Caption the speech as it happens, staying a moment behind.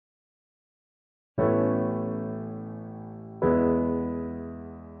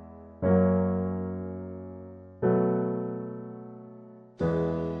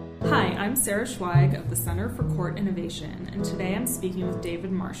I'm Sarah Schweig of the Center for Court Innovation, and today I'm speaking with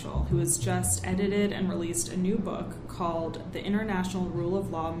David Marshall, who has just edited and released a new book called The International Rule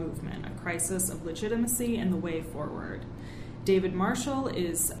of Law Movement, A Crisis of Legitimacy and the Way Forward. David Marshall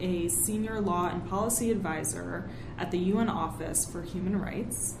is a senior law and policy advisor at the UN Office for Human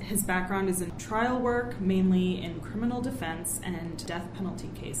Rights. His background is in trial work, mainly in criminal defense and death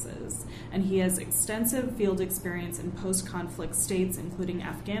penalty cases, and he has extensive field experience in post-conflict states, including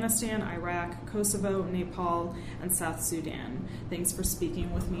Afghanistan, Iraq, Kosovo, Nepal, and South Sudan. Thanks for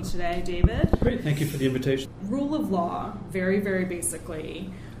speaking with me today, David. Great, thank you for the invitation. Rule of law, very, very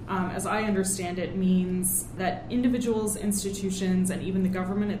basically, as I understand it, means that individuals, institutions, and even the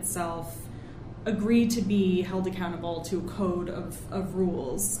government itself agree to be held accountable to a code of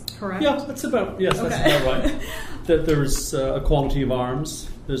rules, correct? Yeah, that's about right. That there's equality of arms,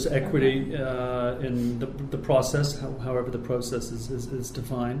 there's equity in the process, however the process is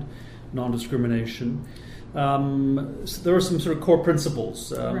defined, non-discrimination. So there are some sort of core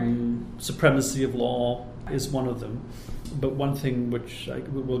principles. Supremacy of law is one of them. But one thing which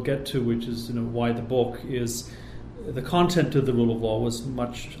we'll get to, which is why the book, is the content of the rule of law was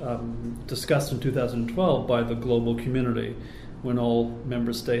much discussed in 2012 by the global community when all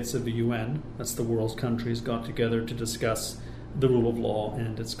member states of the UN, that's the world's countries, got together to discuss the rule of law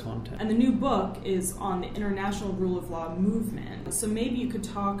and its content. And the new book is on the international rule of law movement. So maybe you could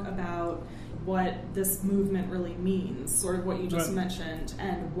talk about what this movement really means, sort of what you just mentioned,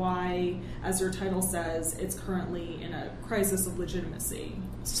 and why, as your title says, it's currently in a crisis of legitimacy.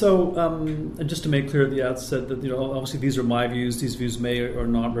 So, and just to make clear at the outset that obviously these are my views. These views may or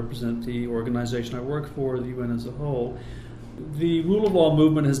not represent the organization I work for, the UN as a whole. The rule of law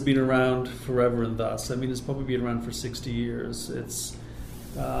movement has been around forever and thus. I mean, it's probably been around for 60 years. It's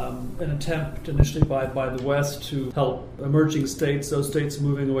an attempt initially by the West to help emerging states, those states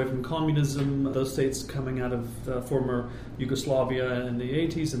moving away from communism, those states coming out of former Yugoslavia in the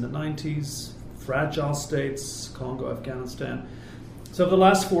 80s and the 90s, fragile states, Congo, Afghanistan. So the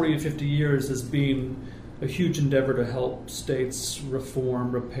last 40 or 50 years has been a huge endeavor to help states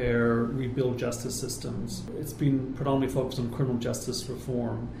reform, repair, rebuild justice systems. It's been predominantly focused on criminal justice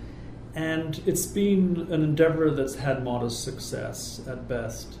reform. And it's been an endeavor that's had modest success at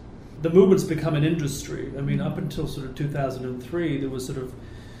best. The movement's become an industry. I mean, up until sort of 2003, there was sort of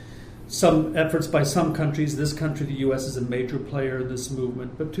some efforts by some countries. This country, the US, is a major player in this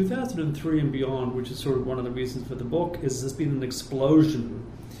movement. But 2003 and beyond, which is sort of one of the reasons for the book, is there's been an explosion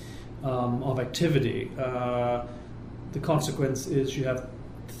of activity. The consequence is you have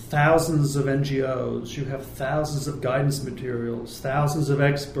thousands of NGOs, you have thousands of guidance materials, thousands of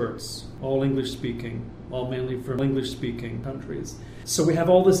experts, all English-speaking, all mainly from English-speaking countries. So we have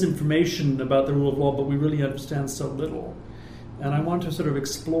all this information about the rule of law, but we really understand so little. And I want to sort of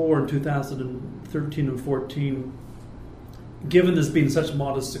explore in 2013 and 14, given there's been such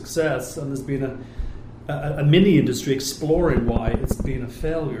modest success and there's been a mini-industry exploring why it's been a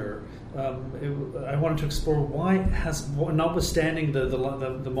failure, I wanted to explore why notwithstanding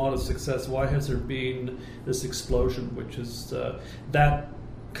the modest success, why has there been this explosion, which is that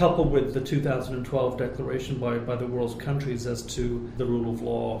coupled with the 2012 declaration by the world's countries as to the rule of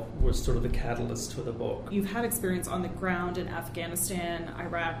law was sort of the catalyst for the book. You've had experience on the ground in Afghanistan,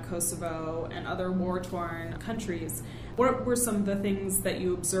 Iraq, Kosovo, and other war-torn countries. What were some of the things that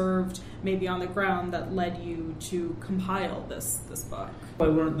you observed maybe on the ground that led you to compile this book? I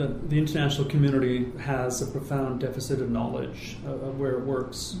learned that the international community has a profound deficit of knowledge of where it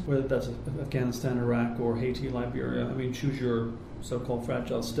works, whether that's Afghanistan, Iraq, or Haiti, Liberia. I mean, choose your so-called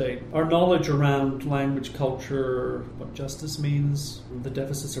fragile state. Our knowledge around language, culture, what justice means, the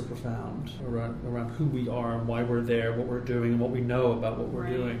deficits are profound around who we are and why we're there, what we're doing, and what we know about what we're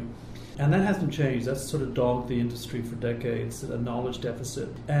doing. And that hasn't changed. That's sort of dogged the industry for decades, a knowledge deficit.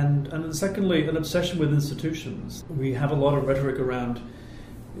 And then secondly, an obsession with institutions. We have a lot of rhetoric around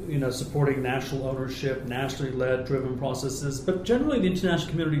supporting national ownership, nationally led, driven processes. But generally, the international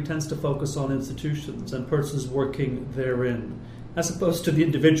community tends to focus on institutions and persons working therein, as opposed to the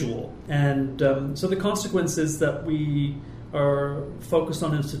individual. And so the consequence is that we are focused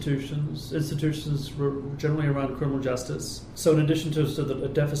on institutions generally around criminal justice. So in addition to a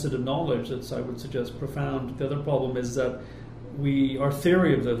deficit of knowledge that's, I would suggest, profound, the other problem is that our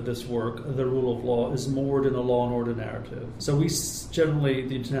theory of this work, the rule of law, is moored in a law and order narrative. So we generally,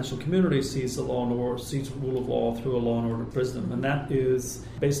 the international community sees the rule of law through a law and order prism, and that is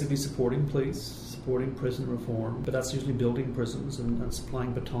basically supporting police, supporting prison reform, but that's usually building prisons and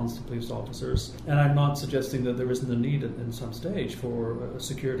supplying batons to police officers. And I'm not suggesting that there isn't a need in some stage for a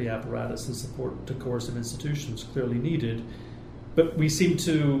security apparatus and support to coercive institutions, clearly needed. But we seem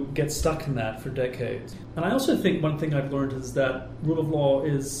to get stuck in that for decades. And I also think one thing I've learned is that rule of law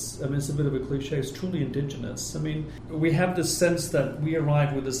is, it's a bit of a cliche, it's truly indigenous. We have this sense that we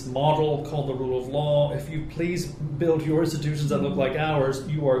arrive with this model called the rule of law. If you please build your institutions that look like ours,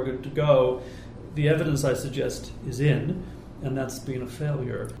 you are good to go. The evidence, I suggest, is in, and that's been a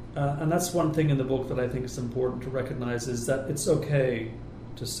failure. And that's one thing in the book that I think is important to recognize, is that it's okay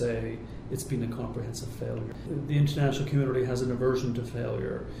to say it's been a comprehensive failure. The international community has an aversion to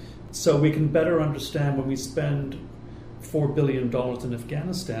failure. So we can better understand when we spend $4 billion in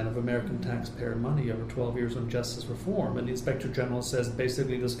Afghanistan of American taxpayer money over 12 years on justice reform, and the Inspector General says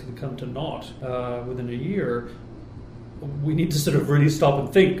basically this can come to naught within a year. We need to sort of really stop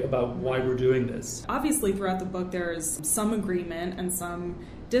and think about why we're doing this. Obviously, throughout the book, there's some agreement and some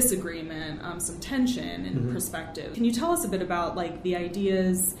disagreement, some tension in perspective. Can you tell us a bit about the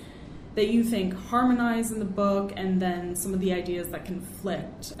ideas that you think harmonize in the book, and then some of the ideas that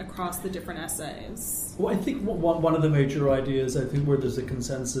conflict across the different essays? Well, I think one of the major ideas, I think, where there's a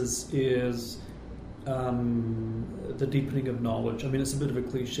consensus is the deepening of knowledge. It's a bit of a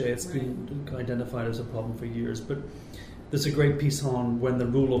cliche. It's been identified as a problem for years, but there's a great piece on when the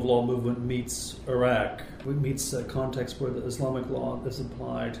rule of law movement meets Iraq. It meets a context where the Islamic law is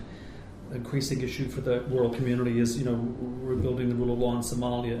applied. Increasing issue for the world community is, rebuilding the rule of law in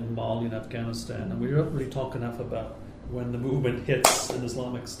Somalia and Mali and Afghanistan. And we don't really talk enough about when the movement hits an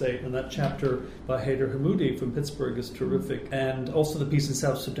Islamic State. And that chapter by Haider Hamoudi from Pittsburgh is terrific. And also the piece in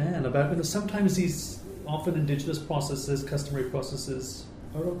South Sudan about, sometimes these often indigenous processes, customary processes,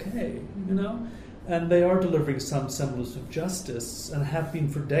 are okay, and they are delivering some semblance of justice and have been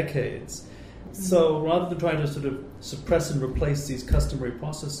for decades. So rather than trying to sort of suppress and replace these customary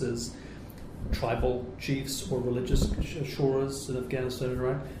processes, tribal chiefs or religious shuras in Afghanistan and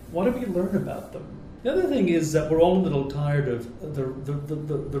Iraq, why don't we learn about them? The other thing is that we're all a little tired of the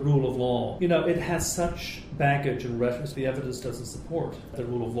rule of law. It has such baggage and rhetoric. The evidence doesn't support the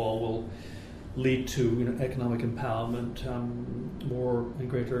rule of law will lead to economic empowerment, more and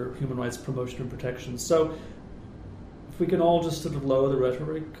greater human rights promotion and protection. So if we can all just sort of lower the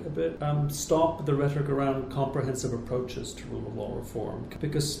rhetoric a bit, stop the rhetoric around comprehensive approaches to rule of law reform,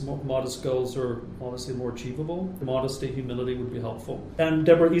 because modest goals are obviously more achievable. Modesty, humility would be helpful. And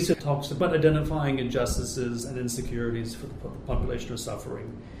Deborah Issa talks about identifying injustices and insecurities for the population who are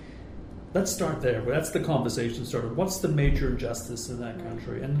suffering. Let's start there. That's the conversation starter. What's the major injustice in that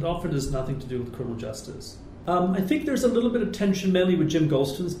country? And it often has nothing to do with criminal justice. I think there's a little bit of tension mainly with Jim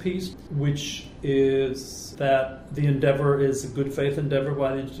Golston's piece, which is that the endeavor is a good faith endeavor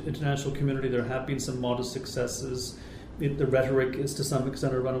by the international community. There have been some modest successes. The rhetoric is to some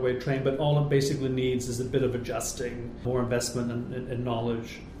extent a runaway train, but all it basically needs is a bit of adjusting, more investment in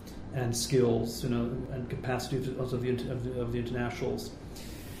knowledge and skills, and capacity of the internationals.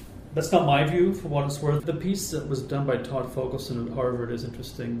 That's not my view, for what it's worth. The piece that was done by Todd Fogelson at Harvard is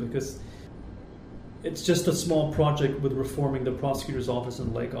interesting because it's just a small project with reforming the prosecutor's office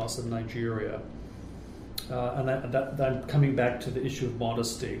in Lagos in Nigeria. And I'm coming back to the issue of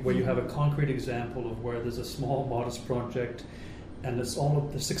modesty, where you have a concrete example of where there's a small, modest project, and it's all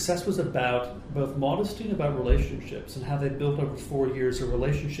of the success was about both modesty and about relationships, and how they built over 4 years a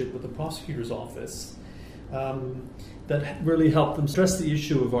relationship with the prosecutor's office that really helped them stress the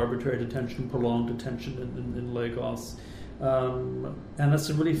issue of arbitrary detention, prolonged detention in Lagos. And that's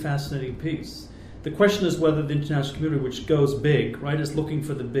a really fascinating piece. The question is whether the international community, which goes big, right, is looking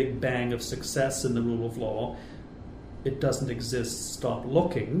for the big bang of success in the rule of law. It doesn't exist. Stop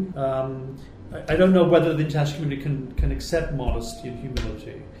looking. I don't know whether the international community can accept modesty and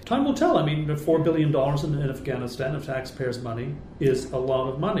humility. Time will tell. $4 billion in Afghanistan of taxpayers' money is a lot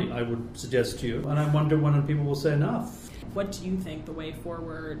of money, I would suggest to you. And I wonder when people will say enough. What do you think the way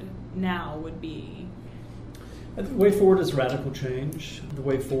forward now would be? I think the way forward is radical change. The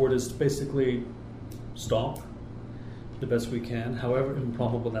way forward is to basically stop the best we can, however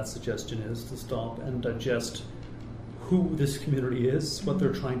improbable that suggestion is, to stop and digest who this community is, what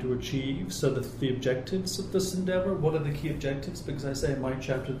they're trying to achieve, so that the objectives of this endeavor, what are the key objectives? Because I say in my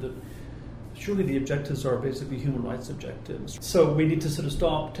chapter that surely the objectives are basically human rights objectives. So we need to sort of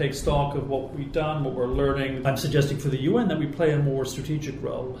stop, take stock of what we've done, what we're learning. I'm suggesting for the UN that we play a more strategic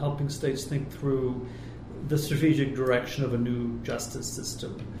role, helping states think through the strategic direction of a new justice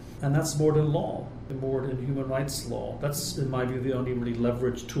system. And that's more than law, more than human rights law. That's, in my view, the only really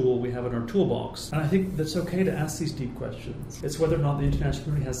leveraged tool we have in our toolbox. And I think that's okay to ask these deep questions. It's whether or not the international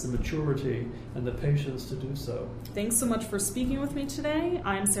community has the maturity and the patience to do so. Thanks so much for speaking with me today.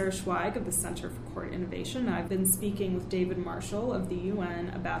 I'm Sarah Schweig of the Center for Court Innovation. I've been speaking with David Marshall of the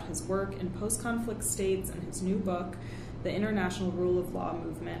UN about his work in post-conflict states and his new book, The International Rule of Law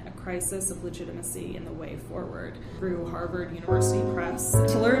Movement, A Crisis of Legitimacy in the Way Forward, through Harvard University Press.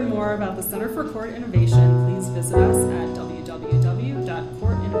 To learn more about the Center for Court Innovation, please visit us at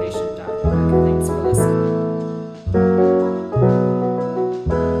www.courtinnovation.org. Thanks for listening.